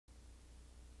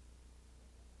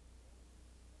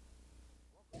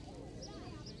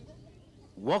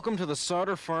Welcome to the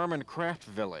Sauder Farm and Craft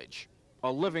Village,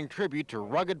 a living tribute to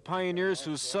rugged pioneers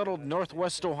who settled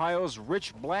northwest Ohio's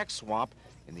rich black swamp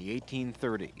in the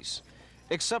 1830s.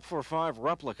 Except for 5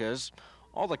 replicas,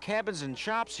 all the cabins and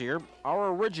shops here are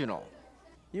original.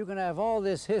 You can have all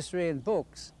this history in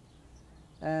books,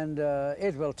 and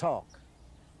it will talk,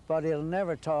 but it'll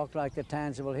never talk like the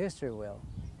tangible history will.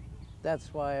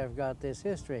 That's why I've got this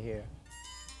history here.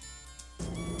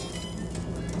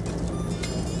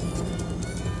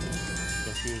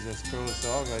 Just use this tool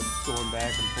saw, like going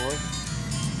back and forth.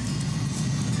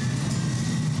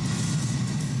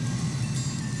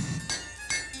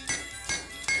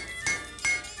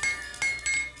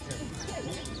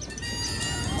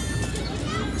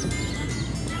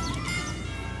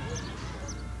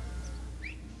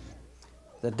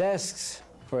 The desks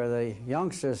for the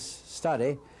youngsters'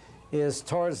 study is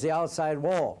towards the outside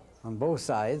wall on both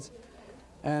sides,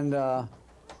 and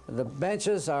the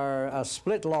benches are a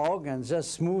split log and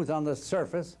just smooth on the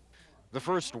surface. The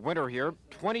first winter here,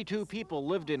 22 people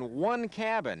lived in one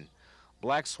cabin,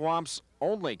 Black Swamp's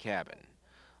only cabin.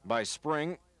 By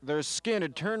spring, their skin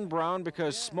had turned brown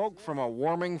because smoke from a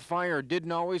warming fire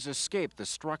didn't always escape the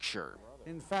structure.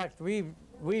 In fact, we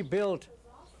built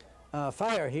a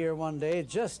fire here one day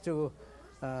just to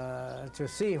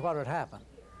see what would happen.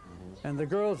 And the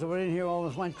girls that were in here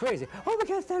almost went crazy. Oh, we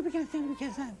can't stand, we can't stand, we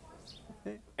can't stand.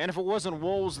 And if it wasn't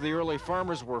wolves the early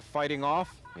farmers were fighting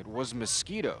off, it was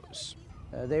mosquitoes.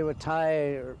 They would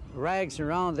tie rags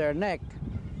around their neck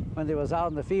when they was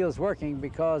out in the fields working,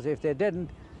 because if they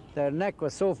didn't, their neck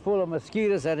was so full of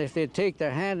mosquitoes that if they'd take their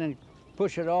hand and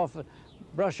push it off,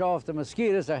 brush off the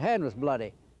mosquitoes, their hand was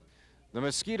bloody. The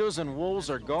mosquitoes and wolves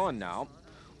are gone now.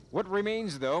 What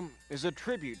remains, though, is a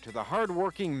tribute to the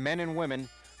hard-working men and women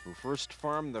who first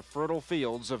farmed the fertile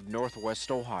fields of northwest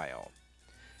Ohio.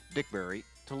 Dick Berry,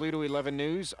 Toledo 11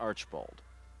 News, Archbold.